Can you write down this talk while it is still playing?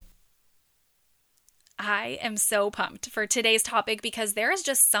I am so pumped for today's topic because there is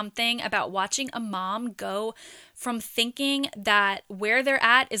just something about watching a mom go from thinking that where they're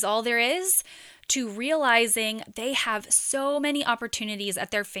at is all there is to realizing they have so many opportunities at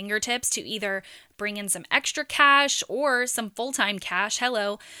their fingertips to either bring in some extra cash or some full-time cash.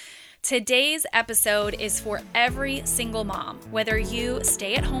 Hello. Today's episode is for every single mom, whether you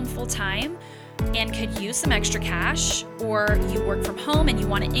stay at home full-time and could use some extra cash, or you work from home and you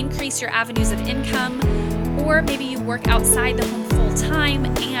want to increase your avenues of income, or maybe you work outside the home full-time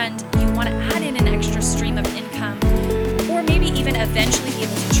and you want to add in an extra stream of income, or maybe even eventually be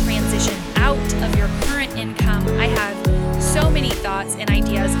able to transition out of your current income. I have so many thoughts and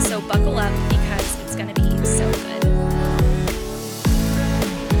ideas, so buckle up because it's going to be so good.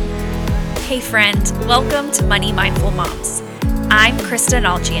 Hey friend, welcome to Money Mindful Moms. I'm Krista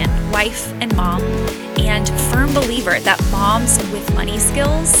Naljian, wife and mom, and firm believer that moms with money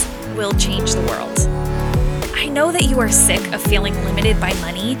skills will change the world. I know that you are sick of feeling limited by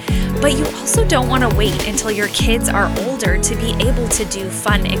money, but you also don't want to wait until your kids are older to be able to do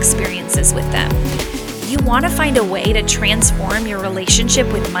fun experiences with them. You want to find a way to transform your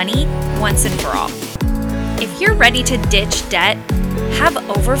relationship with money once and for all. If you're ready to ditch debt, have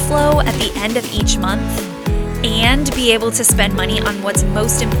overflow at the end of each month, and be able to spend money on what's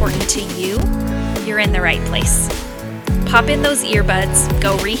most important to you, you're in the right place. Pop in those earbuds,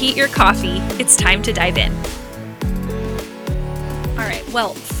 go reheat your coffee. It's time to dive in. All right,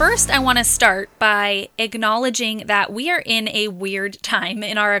 well, first I want to start by acknowledging that we are in a weird time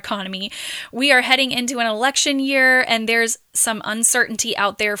in our economy. We are heading into an election year and there's some uncertainty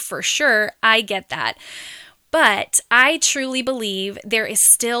out there for sure. I get that. But I truly believe there is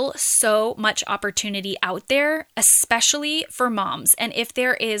still so much opportunity out there, especially for moms. And if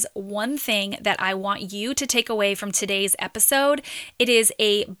there is one thing that I want you to take away from today's episode, it is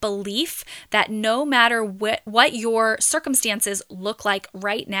a belief that no matter what your circumstances look like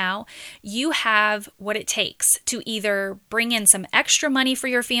right now, you have what it takes to either bring in some extra money for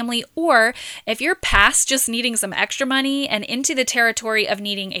your family, or if you're past just needing some extra money and into the territory of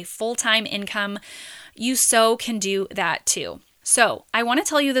needing a full-time income, you so can do that too. So I want to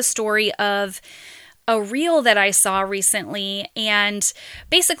tell you the story of a reel that I saw recently, and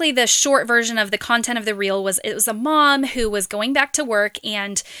basically the short version of the content of the reel was it was a mom who was going back to work,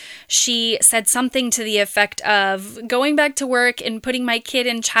 and she said something to the effect of going back to work and putting my kid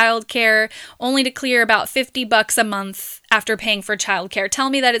in childcare only to clear about $50 a month after paying for childcare. Tell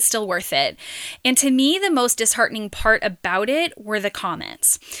me that it's still worth it. And to me, the most disheartening part about it were the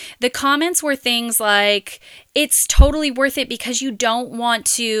comments. The comments were things like, it's totally worth it because you don't want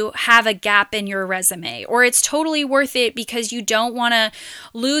to have a gap in your resume, or it's totally worth it because you don't want to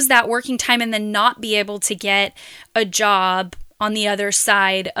lose that working time and then not be able to get a job on the other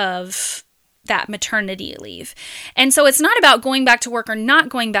side of that maternity leave. And so it's not about going back to work or not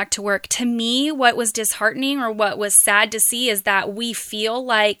going back to work. To me, what was disheartening or what was sad to see is that we feel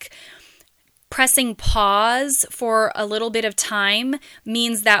like pressing pause for a little bit of time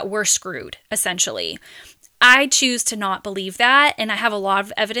means that we're screwed, essentially. I choose to not believe that, and I have a lot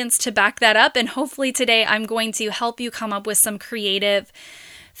of evidence to back that up. And hopefully today I'm going to help you come up with some creative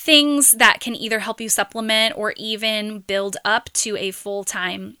things that can either help you supplement or even build up to a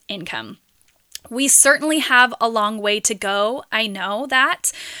full-time income. We certainly have a long way to go, I know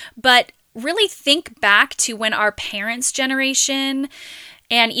that, but really think back to when our parents' generation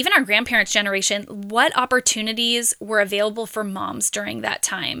and even our grandparents' generation, what opportunities were available for moms during that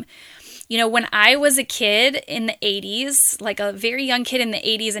time. You know, when I was a kid in the 80s, like a very young kid in the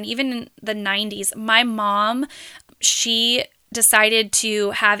 80s and even in the 90s, my mom, she decided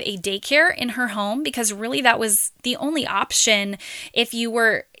to have a daycare in her home because really that was the only option if you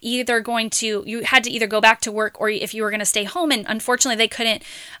were either you had to either go back to work or if you were going to stay home. And unfortunately, they couldn't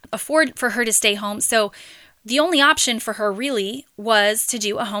afford for her to stay home. So the only option for her really was to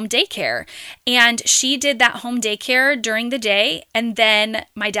do a home daycare. And she did that home daycare during the day. And then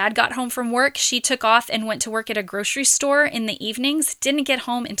my dad got home from work. She took off and went to work at a grocery store in the evenings, didn't get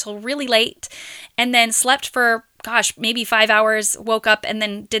home until really late, and then slept for maybe 5 hours, woke up and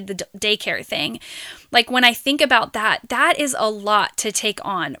then did the daycare thing. Like when I think about that, that is a lot to take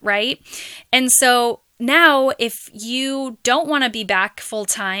on, right? And so now if you don't want to be back full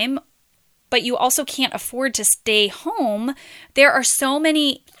time, but you also can't afford to stay home, there are so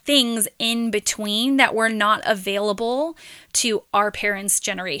many things in between that were not available to our parents'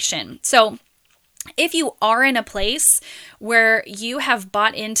 generation. So if you are in a place where you have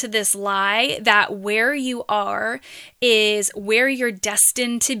bought into this lie that where you are is where you're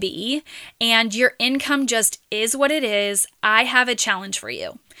destined to be and your income just is what it is, I have a challenge for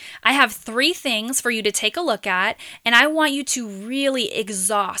you. I have 3 things for you to take a look at, and I want you to really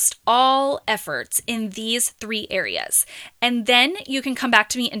exhaust all efforts in these 3 areas. And then you can come back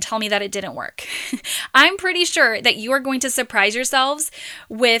to me and tell me that it didn't work. I'm pretty sure that you are going to surprise yourselves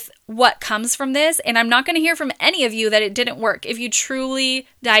with what comes from this, and I'm not going to hear from any of you that it didn't work if you truly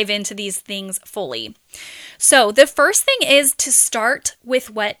dive into these things fully. So the first thing is to start with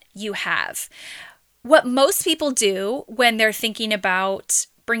what you have. What most people do when they're thinking about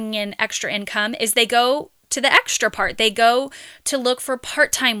bringing in extra income is they go to the extra part. They go to look for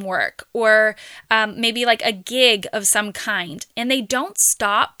part-time work or maybe like a gig of some kind, and they don't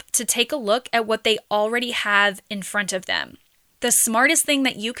stop to take a look at what they already have in front of them. The smartest thing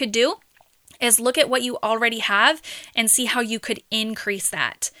that you could do is look at what you already have and see how you could increase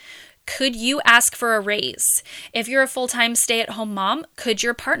that. Could you ask for a raise? If you're a full-time stay-at-home mom, could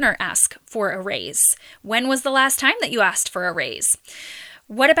your partner ask for a raise? When was the last time that you asked for a raise?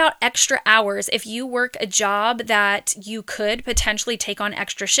 What about extra hours? If you work a job that you could potentially take on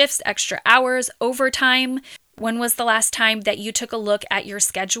extra shifts, extra hours, overtime, when was the last time that you took a look at your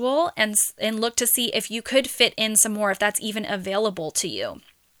schedule and look to see if you could fit in some more, if that's even available to you?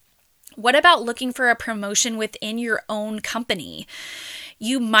 What about looking for a promotion within your own company?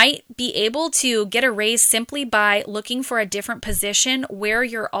 You might be able to get a raise simply by looking for a different position where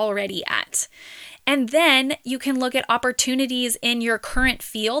you're already at. And then you can look at opportunities in your current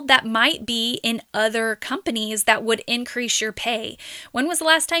field that might be in other companies that would increase your pay. When was the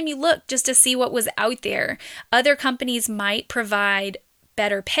last time you looked just to see what was out there? Other companies might provide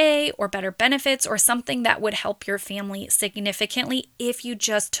better pay or better benefits or something that would help your family significantly if you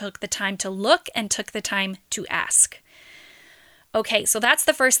just took the time to look and took the time to ask. Okay, so that's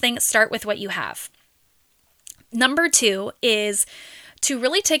the first thing. Start with what you have. Number 2 is to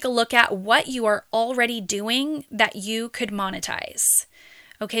really take a look at what you are already doing that you could monetize.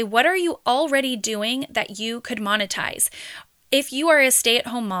 Okay, what are you already doing that you could monetize? If you are a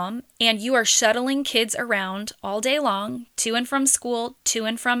stay-at-home mom and you are shuttling kids around all day long, to and from school, to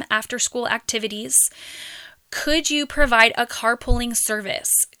and from after-school activities, could you provide a carpooling service?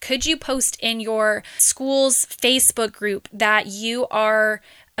 Could you post in your school's Facebook group that you are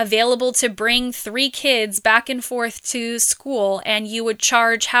available to bring 3 kids back and forth to school and you would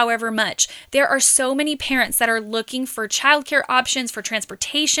charge however much? There are so many parents that are looking for childcare options, for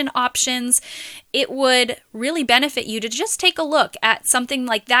transportation options. It would really benefit you to just take a look at something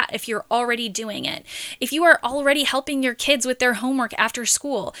like that if you're already doing it. If you are already helping your kids with their homework after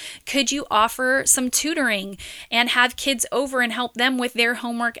school, could you offer some tutoring and have kids over and help them with their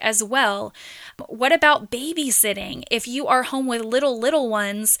homework as well? What about babysitting? If you are home with little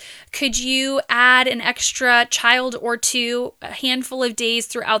ones, could you add an extra child or 2, a handful of days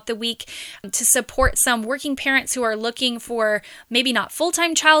throughout the week to support some working parents who are looking for maybe not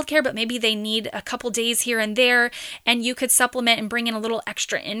full-time childcare, but maybe they need a couple days here and there, and you could supplement and bring in a little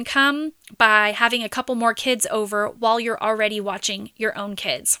extra income by having a couple more kids over while you're already watching your own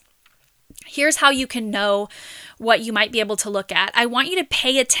kids. Here's how you can know what you might be able to look at. I want you to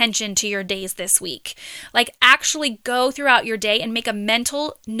pay attention to your days this week. Like actually go throughout your day and make a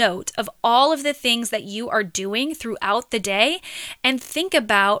mental note of all of the things that you are doing throughout the day and think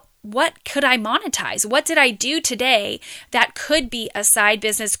about, what could I monetize? What did I do today that could be a side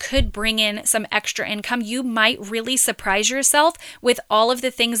business, could bring in some extra income? You might really surprise yourself with all of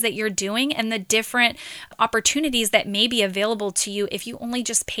the things that you're doing and the different opportunities that may be available to you if you only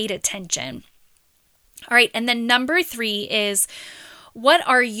just paid attention. All right, and then number 3 is, what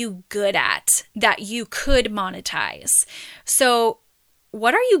are you good at that you could monetize? So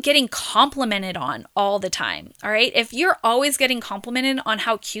what are you getting complimented on all the time? All right. If you're always getting complimented on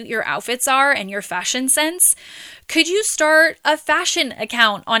how cute your outfits are and your fashion sense, could you start a fashion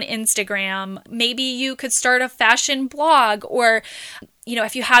account on Instagram? Maybe you could start a fashion blog, or,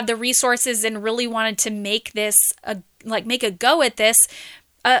 if you had the resources and really wanted to make this make a go at this,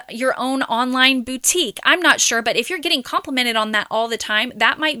 your own online boutique. I'm not sure, but if you're getting complimented on that all the time,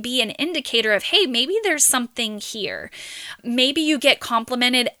 that might be an indicator of, hey, maybe there's something here. Maybe you get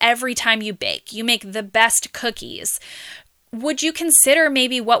complimented every time you bake. You make the best cookies. Would you consider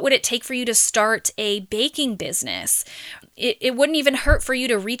maybe what would it take for you to start a baking business? It wouldn't even hurt for you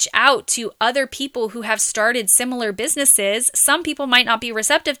to reach out to other people who have started similar businesses. Some people might not be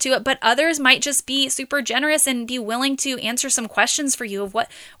receptive to it, but others might just be super generous and be willing to answer some questions for you of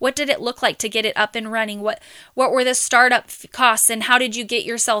what did it look like to get it up and running? What were the startup costs and how did you get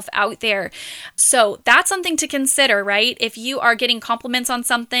yourself out there? So that's something to consider, right? If you are getting compliments on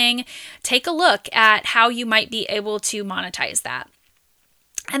something, take a look at how you might be able to monetize that.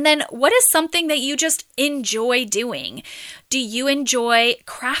 And then what is something that you just enjoy doing? Do you enjoy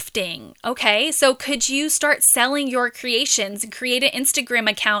crafting? Okay, so could you start selling your creations and create an Instagram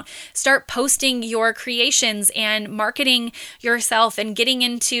account, start posting your creations and marketing yourself and getting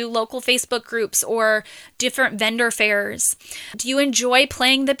into local Facebook groups or different vendor fairs? Do you enjoy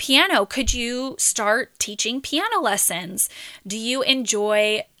playing the piano? Could you start teaching piano lessons? Do you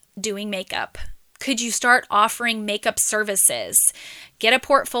enjoy doing makeup? Could you start offering makeup services? Get a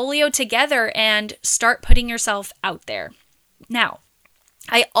portfolio together and start putting yourself out there. Now,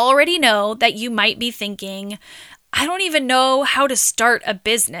 I already know that you might be thinking, I don't even know how to start a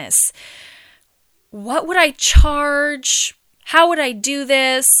business. What would I charge? How would I do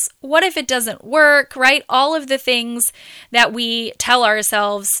this? What if it doesn't work, right? All of the things that we tell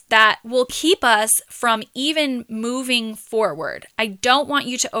ourselves that will keep us from even moving forward. I don't want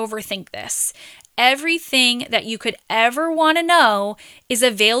you to overthink this. Everything that you could ever want to know is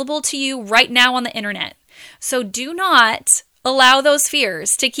available to you right now on the internet. So do not allow those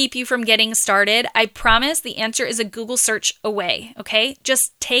fears to keep you from getting started. I promise the answer is a Google search away, okay?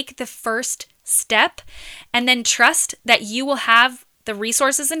 Just take the first step and then trust that you will have the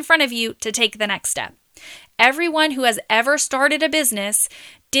resources in front of you to take the next step. Everyone who has ever started a business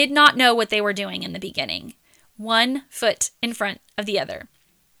did not know what they were doing in the beginning. One foot in front of the other.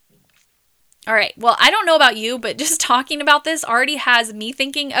 All right. Well, I don't know about you, but just talking about this already has me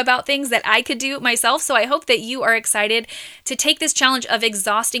thinking about things that I could do myself. So I hope that you are excited to take this challenge of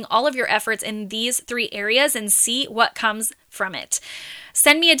exhausting all of your efforts in these 3 areas and see what comes from it.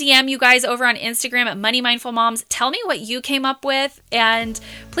 Send me a DM, you guys, over on Instagram at Money Mindful Moms. Tell me what you came up with, and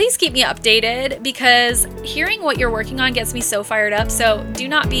please keep me updated because hearing what you're working on gets me so fired up. So do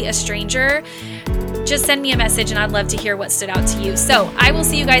not be a stranger. Just send me a message and I'd love to hear what stood out to you. So I will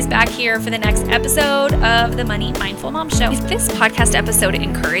see you guys back here for the next episode of the Money Mindful Mom Show. If this podcast episode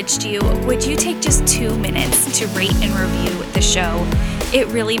encouraged you, would you take just 2 minutes to rate and review the show? It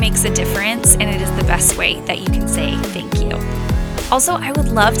really makes a difference and it is the best way that you can say thank you. Also, I would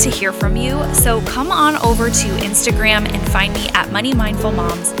love to hear from you, so come on over to Instagram and find me at Money Mindful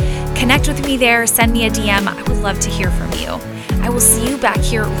Moms. Connect with me there, send me a DM. I would love to hear from you. I will see you back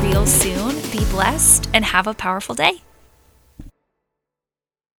here real soon. Be blessed and have a powerful day.